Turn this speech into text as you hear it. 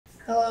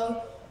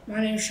Hello, my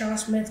name is Sean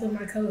Smith with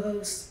my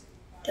co-host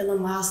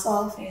Dylan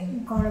Lassoff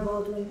and Connor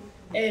Baldwin.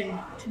 And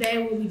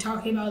today we'll be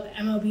talking about the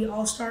MLB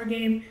All-Star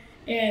Game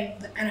and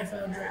the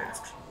NFL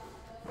Draft.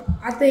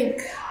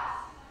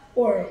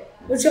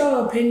 What's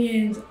your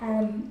opinions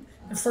on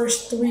the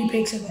first three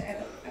picks of the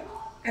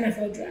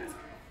NFL Draft?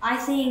 I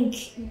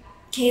think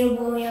Caleb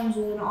Williams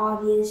was an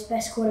obvious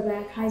best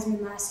quarterback,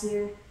 Heisman last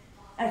year,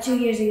 2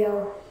 years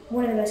ago,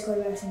 one of the best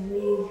quarterbacks in the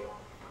league.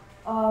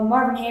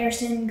 Marvin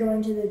Harrison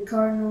going to the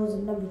Cardinals at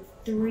number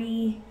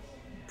 3,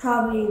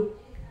 probably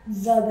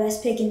the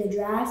best pick in the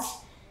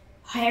draft.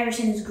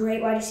 Harrison is a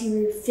great wide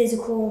receiver,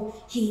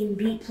 physical, he can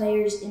beat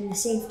players in the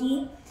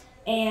safety.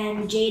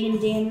 And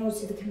Jaden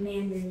Daniels to the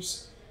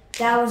Commanders.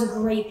 That was a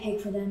great pick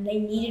for them. They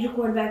needed a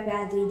quarterback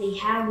badly. They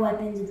have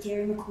weapons in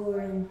Terry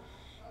McLaurin.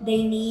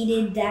 They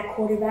needed that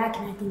quarterback,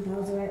 and I think that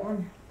was the right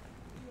one.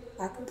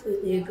 I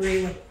completely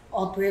agree with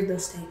all three of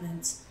those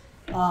statements.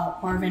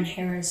 Marvin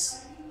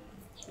Harrison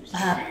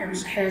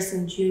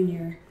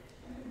Jr.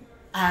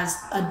 has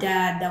a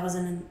dad that was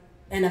in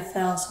the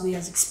NFL, so he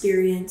has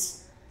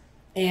experience,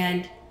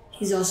 and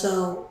he's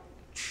also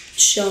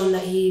shown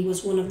that he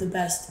was one of the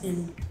best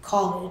in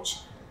college.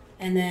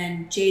 And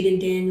then Jaden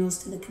Daniels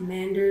to the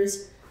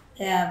Commanders.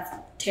 They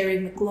have Terry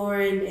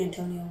McLaurin,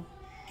 Antonio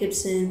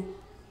Gibson,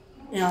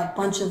 a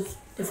bunch of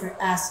different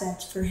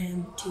assets for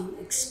him to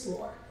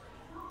explore.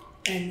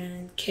 And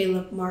then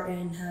Caleb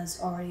Martin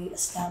has already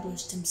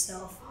established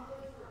himself.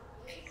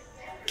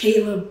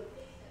 Caleb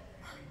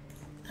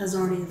has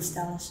already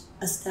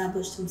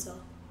established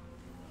himself.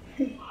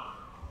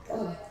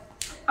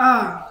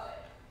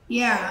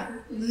 Yeah,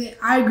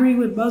 I agree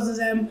with both of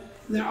them.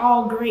 They're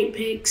all great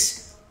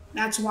picks.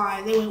 That's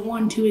why they went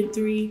 1, 2, and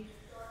 3.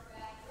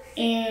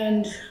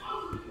 And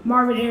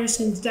Marvin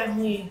Harrison's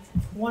definitely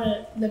one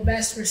of the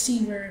best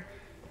receiver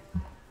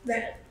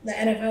that the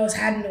NFL has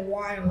had in a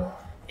while.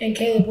 And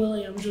Caleb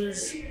Williams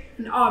was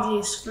an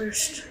obvious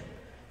first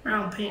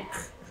round pick.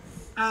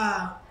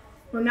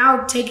 We're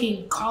now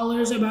taking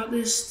callers about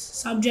this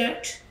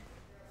subject.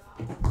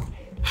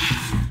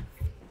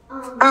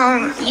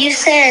 You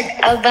said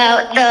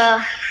about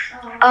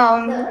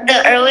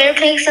the earlier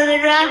picks of the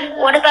draft.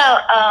 What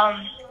about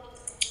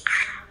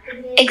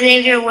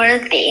Xavier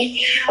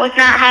Worthy with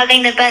not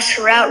having the best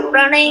route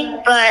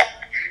running, but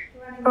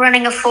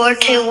running a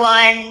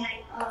 4.21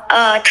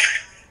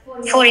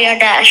 40-yard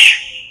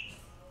dash?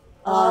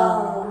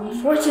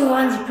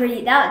 4.21 is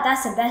pretty.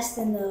 That's the best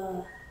in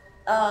the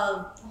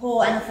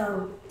whole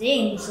NFL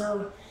thing.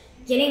 So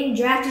getting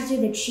drafted to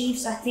the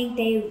Chiefs, I think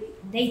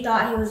they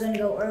thought he was going to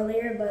go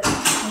earlier, but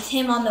with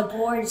him on the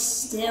board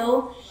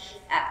still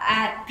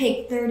at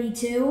pick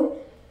 32,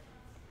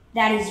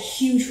 that is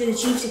huge for the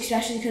Chiefs,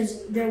 especially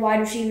because their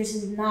wide receivers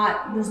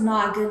was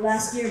not good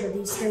last year, but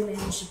they still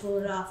managed to pull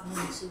it off and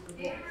win the Super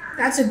Bowl.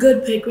 That's a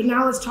good pick, but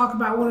now let's talk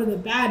about one of the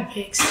bad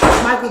picks,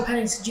 Michael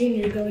Penix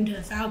Jr. going to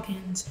the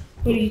Falcons.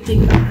 What do you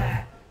think about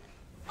that?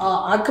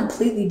 I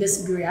completely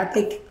disagree. I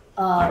think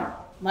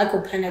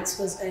Michael Penix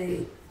was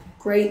a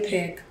great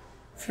pick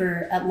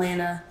for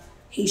Atlanta.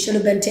 He should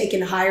have been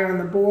taken higher on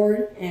the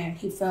board, and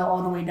he fell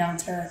all the way down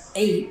to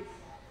 8.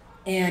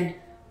 And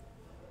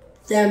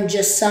them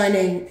just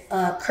signing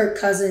Kirk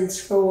Cousins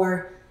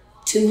for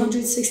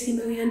 $260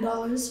 million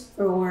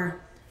for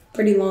a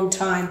pretty long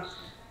time,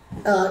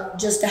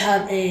 just to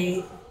have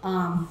a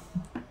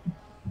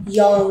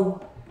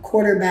young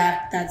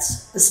quarterback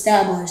that's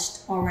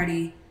established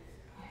already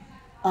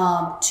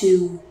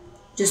to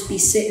just be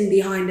sitting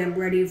behind him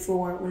ready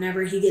for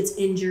whenever he gets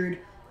injured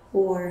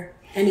or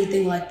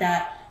anything like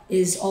that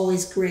is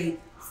always great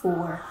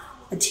for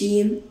a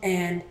team,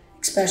 and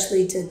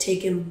especially to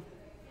take him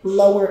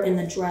lower in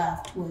the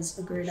draft was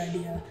a great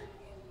idea,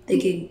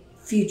 thinking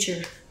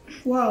future.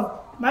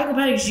 Well, Michael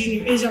Penix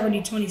Jr. is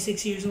already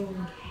 26 years old.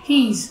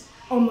 He's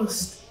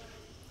almost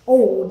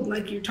old,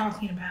 like you're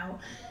talking about.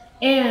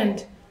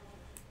 And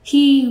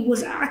he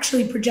was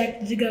actually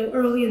projected to go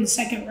early in the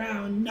second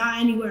round, not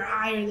anywhere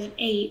higher than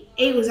 8.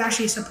 8 was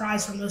actually a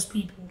surprise for most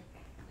people.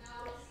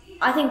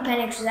 I think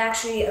Penix was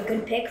actually a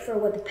good pick for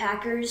what the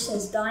Packers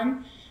has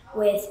done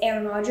with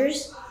Aaron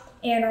Rodgers.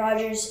 Aaron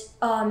Rodgers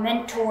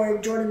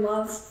mentored Jordan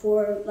Love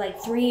for like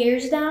 3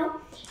 years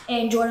now,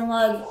 and Jordan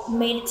Love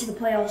made it to the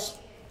playoffs,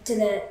 to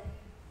the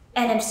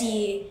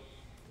NFC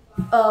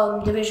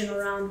divisional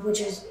round,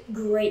 which is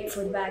great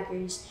for the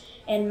Packers.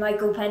 And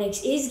Michael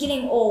Penix is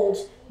getting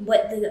old,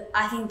 but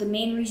I think the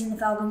main reason the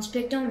Falcons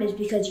picked him is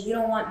because you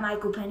don't want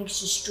Michael Penix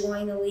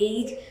destroying the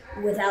league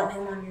without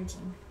him on your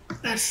team.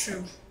 That's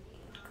true.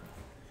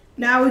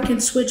 Now we can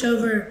switch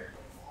over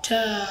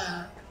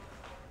to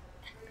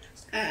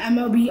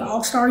MLB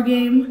All-Star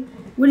Game.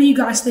 What do you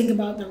guys think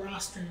about the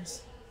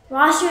rosters?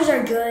 Rosters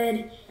are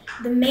good.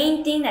 The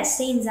main thing that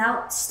stands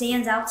out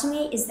to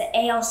me is the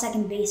AL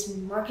second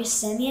baseman, Marcus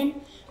Semien.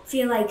 I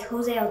feel like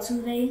Jose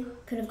Altuve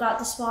could have got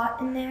the spot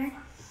in there.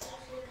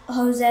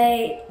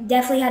 Jose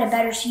definitely had a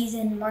better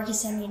season.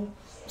 Marcus Semien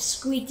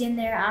squeaked in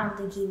there. I don't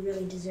think he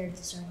really deserved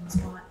the starting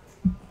spot.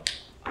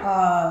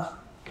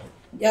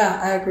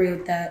 Yeah, I agree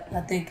with that.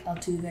 I think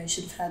Altuve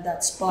should have had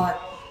that spot.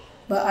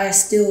 but I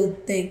still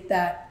think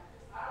that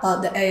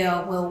the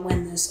AL will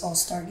win this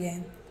All-Star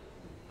game.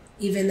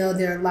 Even though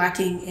they're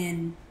lacking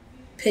in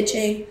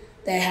pitching,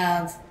 they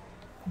have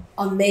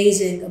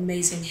amazing,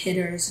 amazing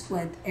hitters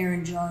with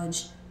Aaron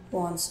Judge,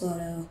 Juan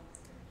Soto.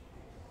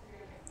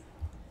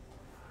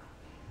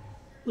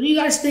 What do you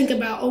guys think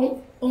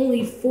about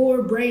only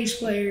 4 Braves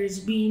players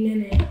being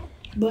in it,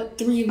 but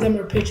 3 of them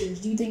are pitchers?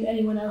 Do you think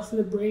anyone else for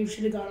the Braves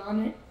should have got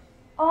on it?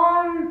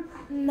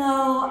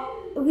 No.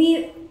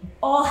 We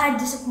all had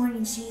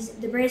disappointing seasons.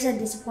 The Braves had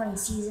disappointing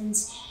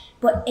seasons,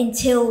 but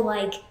until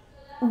like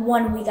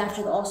 1 week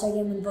after the All-Star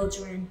game when votes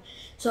were in.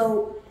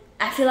 So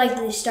I feel like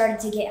they started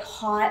to get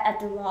hot at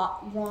the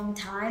wrong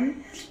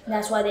time, and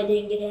that's why they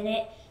didn't get in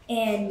it.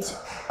 And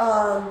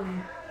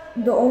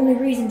the only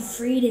reason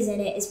Fried is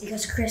in it is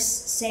because Chris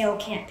Sale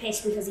can't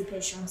pitch because he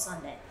pitched on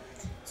Sunday.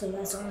 So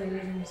that's the only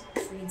reason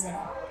Fried's in it.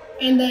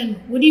 And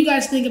then, what do you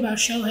guys think about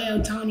Shohei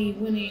Ohtani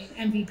winning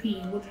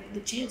MVP? What are the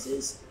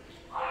chances?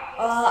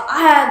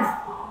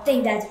 I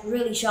think that's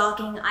really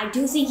shocking. I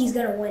do think he's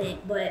going to win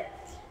it, but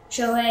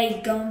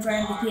Shohei going for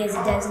MVP as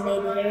a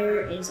designated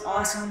hitter is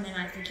awesome,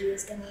 and I think he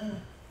is going to win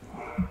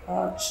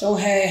it.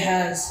 Shohei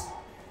has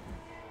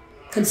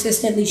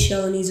consistently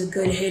shown he's a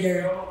good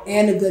hitter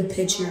and a good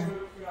pitcher.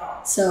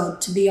 So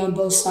to be on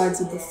both sides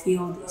of the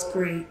field is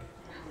great.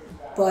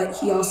 But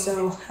he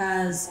also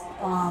has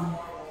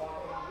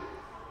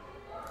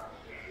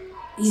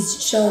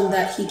he's shown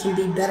that he can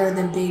be better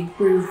than Babe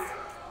Ruth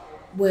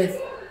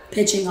with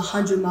pitching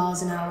 100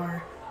 miles an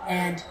hour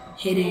and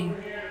hitting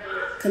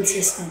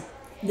consistent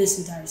this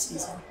entire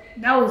season.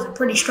 That was a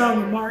pretty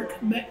strong remark,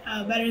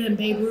 better than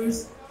Babe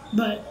Ruth.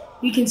 But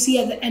we can see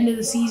at the end of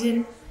the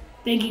season.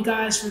 Thank you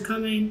guys for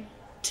coming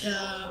to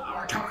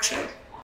our talk show.